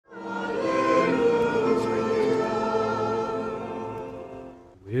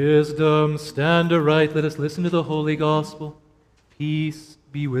wisdom, stand aright, let us listen to the Holy Gospel. Peace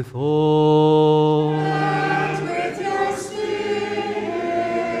be with all. And with your spirit.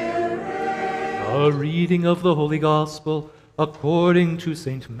 A reading of the Holy Gospel according to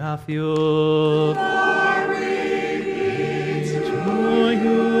St. Matthew. Glory be to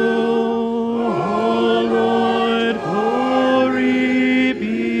you, O Lord, glory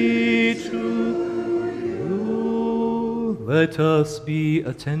be to you. Let us be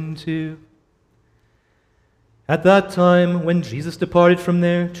attentive. At that time, when Jesus departed from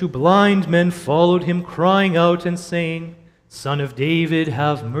there, 2 blind men followed him, crying out and saying, Son of David,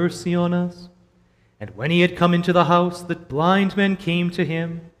 have mercy on us. And when he had come into the house, the blind men came to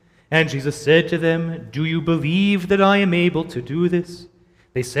him. And Jesus said to them, Do you believe that I am able to do this?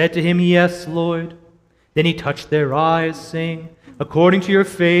 They said to him, Yes, Lord. Then he touched their eyes, saying, According to your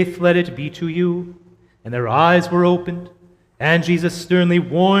faith, let it be to you. And their eyes were opened. And Jesus sternly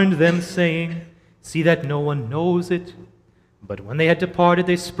warned them, saying, See that no one knows it. But when they had departed,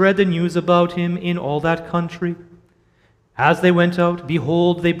 they spread the news about him in all that country. As they went out,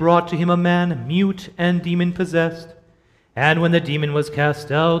 behold, they brought to him a man mute and demon-possessed. And when the demon was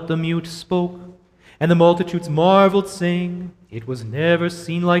cast out, the mute spoke. And the multitudes marveled, saying, It was never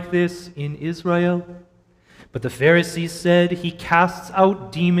seen like this in Israel. But the Pharisees said, He casts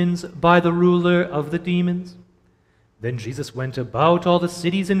out demons by the ruler of the demons. Then Jesus went about all the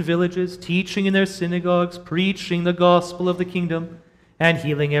cities and villages, teaching in their synagogues, preaching the gospel of the kingdom, and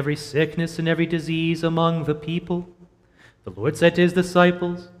healing every sickness and every disease among the people. The Lord said to his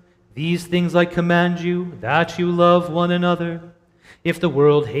disciples, These things I command you, that you love one another. If the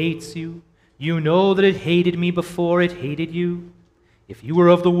world hates you, you know that it hated me before it hated you. If you were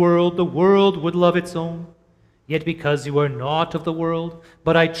of the world would love its own. Yet because you are not of the world,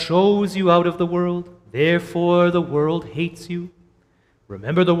 but I chose you out of the world, therefore the world hates you.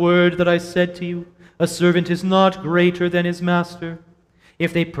 Remember the word that I said to you, a servant is not greater than his master.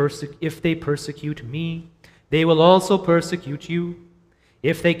 If they persecute me, they will also persecute you.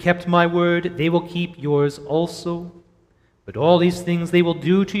 If they kept my word, they will keep yours also. But all these things they will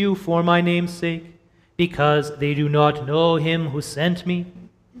do to you for my name's sake, because they do not know him who sent me.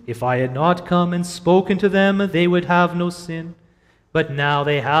 If I had not come and spoken to them, they would have no sin. But now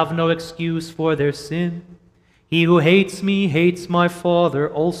they have no excuse for their sin. He who hates me hates my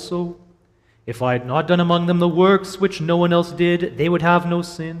Father also. If I had not done among them the works which no one else did, they would have no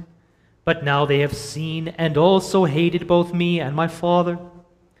sin. But now they have seen and also hated both me and my Father.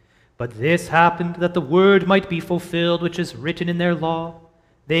 But this happened that the word might be fulfilled which is written in their law.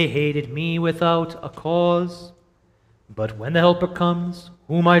 They hated me without a cause. But when the Helper comes,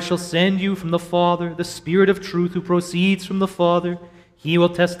 whom I shall send you from the Father, the Spirit of truth who proceeds from the Father, he will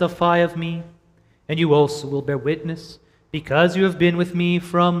testify of me, and you also will bear witness, because you have been with me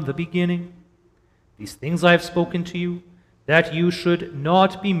from the beginning. These things I have spoken to you, that you should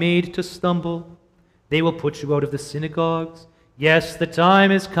not be made to stumble. They will put you out of the synagogues. Yes, the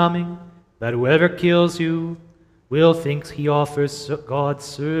time is coming that whoever kills you will think he offers God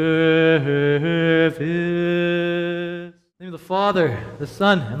service. In the name of the Father, the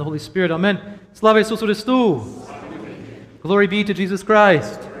Son, and the Holy Spirit. Amen. Slava Iesus Christu. Glory be to Jesus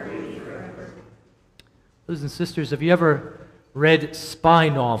Christ. Brothers and sisters, have you ever read spy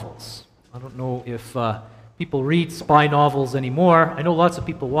novels? I don't know if people read spy novels anymore. I know lots of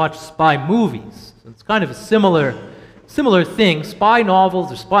people watch spy movies. So it's kind of a similar thing. Spy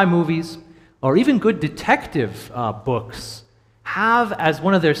novels or spy movies, or even good detective books, have as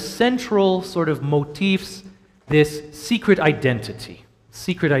one of their central sort of motifs this secret identity.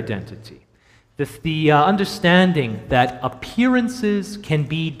 The understanding that appearances can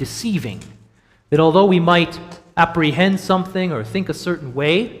be deceiving. That although we might apprehend something or think a certain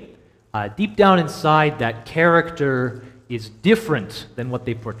way, deep down inside that character is different than what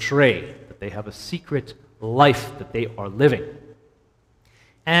they portray. That they have a secret life that they are living.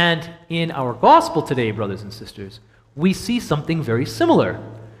 And in our gospel today, brothers and sisters, we see something very similar.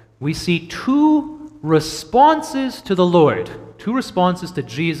 We see 2 responses to the Lord, 2 responses to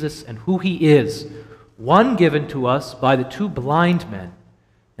Jesus and who he is. One given to us by the 2 blind men,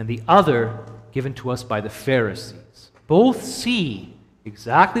 and the other given to us by the Pharisees. Both see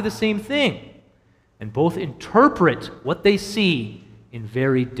exactly the same thing, and both interpret what they see in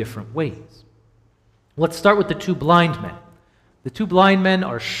very different ways. Let's start with the 2 blind men. The 2 blind men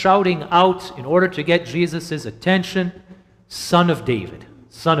are shouting out in order to get Jesus' attention, Son of David,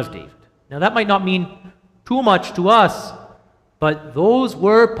 Son of David. Now that might not mean too much to us, but those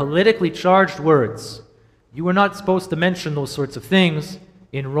were politically charged words. You were not supposed to mention those sorts of things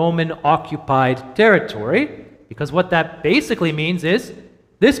in Roman-occupied territory, because what that basically means is,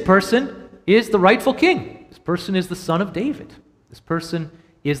 This person is the rightful king. This person is the son of David. This person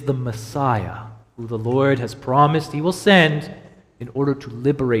is the Messiah, who the Lord has promised he will send in order to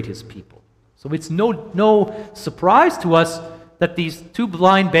liberate his people. So it's no surprise to us that these two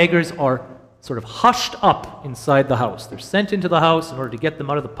blind beggars are sort of hushed up inside the house. They're sent into the house in order to get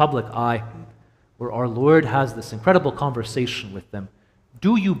them out of the public eye, where our Lord has this incredible conversation with them.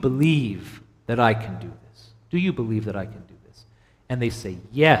 Do you believe that I can do this? Do you believe that I can do this? And they say,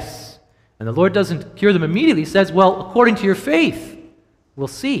 yes. And the Lord doesn't cure them immediately. He says, well, according to your faith, we'll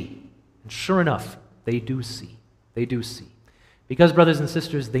see. And sure enough, they do see. They do see. Because, brothers and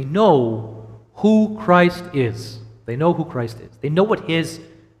sisters, they know who Christ is. They know who Christ is. They know what his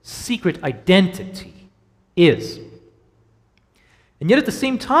secret identity is. And yet at the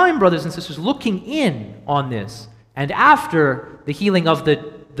same time, brothers and sisters, looking in on this, and after the healing of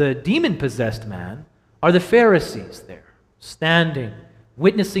the demon-possessed man, are the Pharisees there, standing,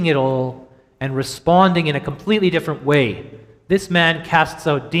 witnessing it all, and responding in a completely different way. This man casts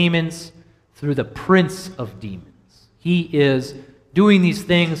out demons through the prince of demons. He is doing these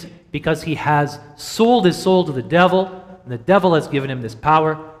things because he has sold his soul to the devil, and the devil has given him this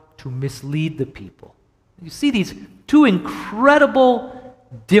power to mislead the people. You see these two incredible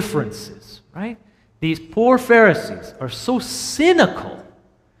differences, right? These poor Pharisees are so cynical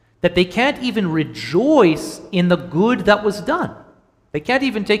that they can't even rejoice in the good that was done. They can't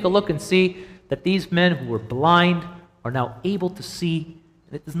even take a look and see that these men who were blind are now able to see,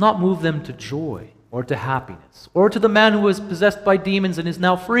 and it does not move them to joy or to happiness, or to the man who was possessed by demons and is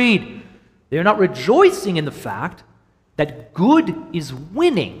now freed. They are not rejoicing in the fact that good is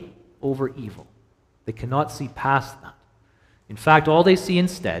winning over evil. They cannot see past that. In fact, all they see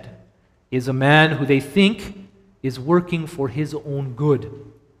instead is a man who they think is working for his own good,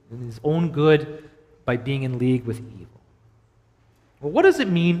 and his own good by being in league with evil. Well, what does it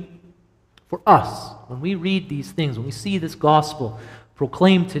mean for us when we read these things, when we see this gospel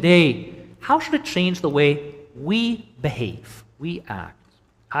proclaimed today? How should it change the way we behave, we act?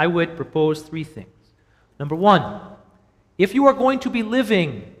 I would propose three things. Number one, if you are going to be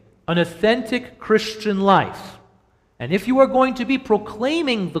living an authentic Christian life, and if you are going to be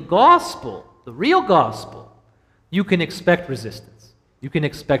proclaiming the gospel, the real gospel, you can expect resistance. You can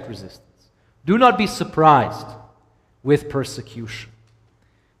expect resistance. Do not be surprised with persecution.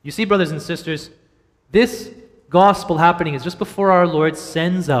 You see, brothers and sisters, this gospel happening is just before our Lord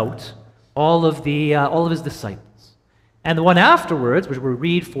sends out all of his disciples. And the one afterwards, which we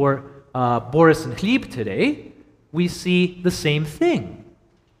read for Boris and Gleb today, we see the same thing.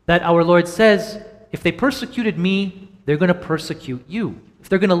 That our Lord says, if they persecuted me, they're going to persecute you. If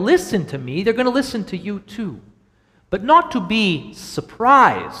they're going to listen to me, they're going to listen to you too. But not to be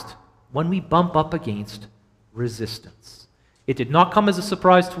surprised when we bump up against resistance. It did not come as a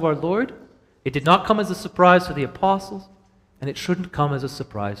surprise to our Lord. It did not come as a surprise to the apostles. And it shouldn't come as a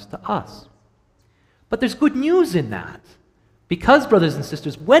surprise to us. But there's good news in that. Because, brothers and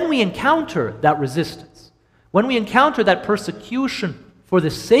sisters, when we encounter that resistance, when we encounter that persecution for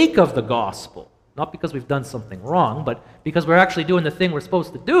the sake of the gospel, not because we've done something wrong, but because we're actually doing the thing we're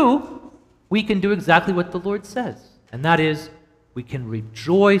supposed to do, we can do exactly what the Lord says. And that is, we can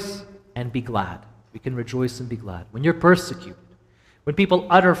rejoice and be glad. We can rejoice and be glad. When you're persecuted, when people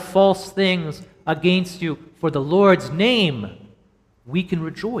utter false things against you for the Lord's name, we can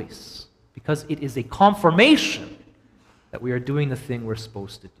rejoice because it is a confirmation that we are doing the thing we're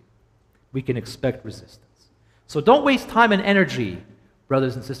supposed to do. We can expect resistance. So don't waste time and energy,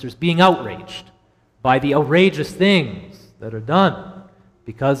 brothers and sisters, being outraged by the outrageous things that are done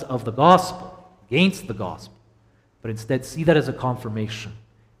because of the gospel, against the gospel. But instead, see that as a confirmation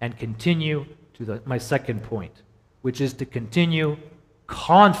and continue to my second point, which is to continue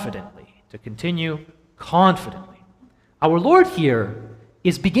confidently. To continue confidently. Our Lord here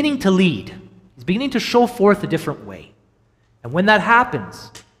is beginning to lead. He's beginning to show forth a different way. And when that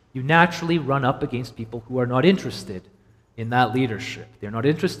happens, you naturally run up against people who are not interested in that leadership. They're not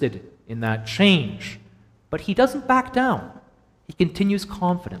interested in that change. But he doesn't back down. He continues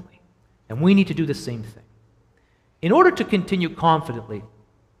confidently. And we need to do the same thing. In order to continue confidently,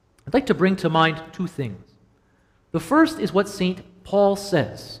 I'd like to bring to mind two things. The first is what St. Paul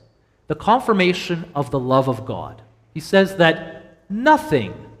says, the confirmation of the love of God. He says that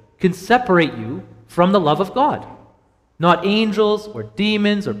nothing can separate you from the love of God. Not angels or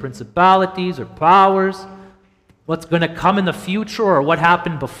demons or principalities or powers, what's going to come in the future or what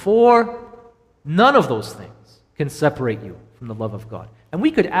happened before. None of those things can separate you from the love of God. And we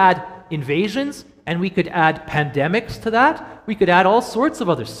could add invasions and we could add pandemics to that. We could add all sorts of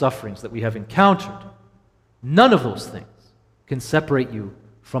other sufferings that we have encountered. None of those things can separate you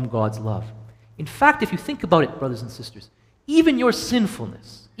from God's love. In fact, if you think about it, brothers and sisters, even your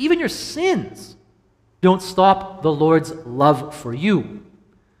sinfulness, even your sins, don't stop the Lord's love for you.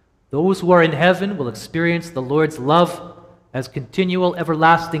 Those who are in heaven will experience the Lord's love as continual,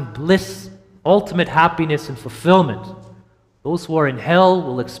 everlasting bliss, ultimate happiness and fulfillment. Those who are in hell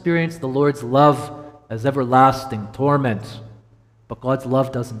will experience the Lord's love as everlasting torment. But God's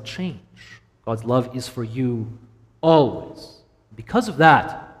love doesn't change. God's love is for you always. Because of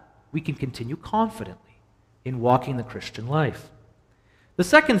that, we can continue confidently in walking the Christian life. The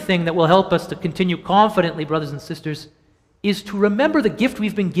second thing that will help us to continue confidently, brothers and sisters, is to remember the gift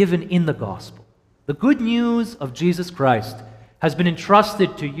we've been given in the gospel. The good news of Jesus Christ has been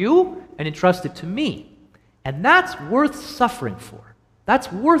entrusted to you and entrusted to me. And that's worth suffering for.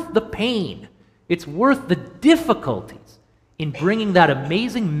 That's worth the pain. It's worth the difficulties in bringing that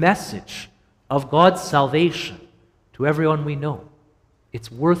amazing message of God's salvation to everyone we know.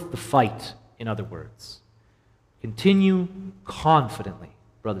 It's worth the fight, in other words. Continue confidently,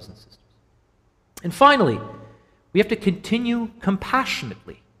 brothers and sisters. And finally, we have to continue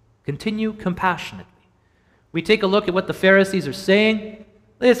compassionately. Continue compassionately. We take a look at what the Pharisees are saying.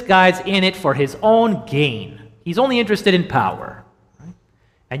 This guy's in it for his own gain. He's only interested in power. Right?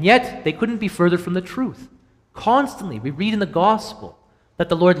 And yet, they couldn't be further from the truth. Constantly, we read in the gospel that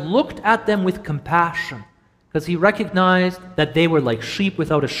the Lord looked at them with compassion because he recognized that they were like sheep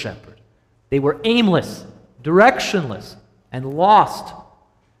without a shepherd. They were aimless, directionless, and lost.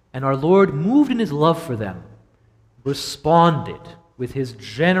 And our Lord, moved in his love for them, responded with his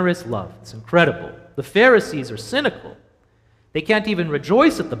generous love. It's incredible. The Pharisees are cynical. They can't even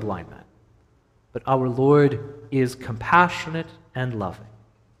rejoice at the blind man. But our Lord is compassionate and loving.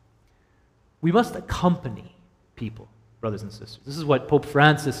 We must accompany people, brothers and sisters. This is what Pope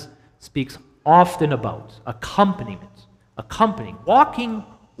Francis speaks often about. Accompaniment. Accompanying. Walking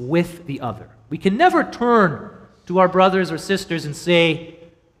with the other. We can never turn to our brothers or sisters and say,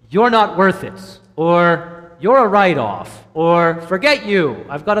 "You're not worth it," or "You're a write-off," or "Forget you,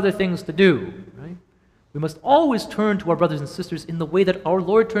 I've got other things to do." Right? We must always turn to our brothers and sisters in the way that our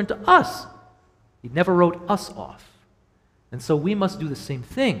Lord turned to us. He never wrote us off. And so we must do the same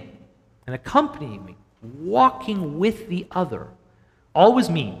thing. And accompanying, walking with the other, always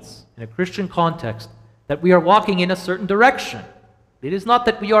means, in a Christian context, that we are walking in a certain direction. It is not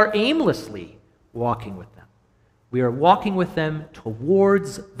that we are aimlessly walking with them. We are walking with them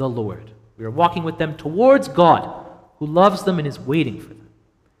towards the Lord. We are walking with them towards God, who loves them and is waiting for them.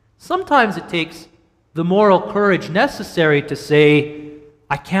 Sometimes it takes the moral courage necessary to say,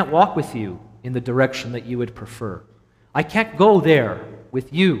 "I can't walk with you in the direction that you would prefer. I can't go there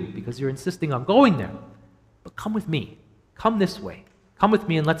with you because you're insisting on going there. But come with me. Come this way. Come with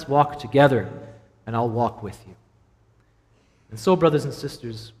me and let's walk together, and I'll walk with you." And so, brothers and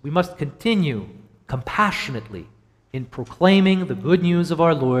sisters, we must continue compassionately in proclaiming the good news of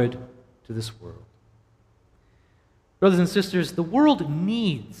our Lord to this world. Brothers and sisters, the world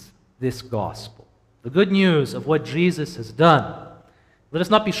needs this gospel, the good news of what Jesus has done. Let us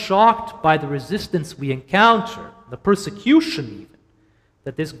not be shocked by the resistance we encounter, the persecution even,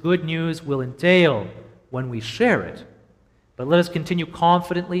 that this good news will entail when we share it. But let us continue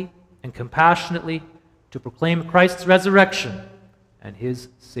confidently and compassionately to proclaim Christ's resurrection and his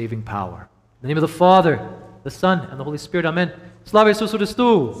saving power. In the name of the Father, the Son, and the Holy Spirit, amen. Slava Isusu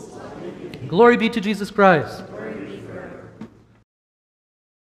Christu. Glory be to Jesus Christ.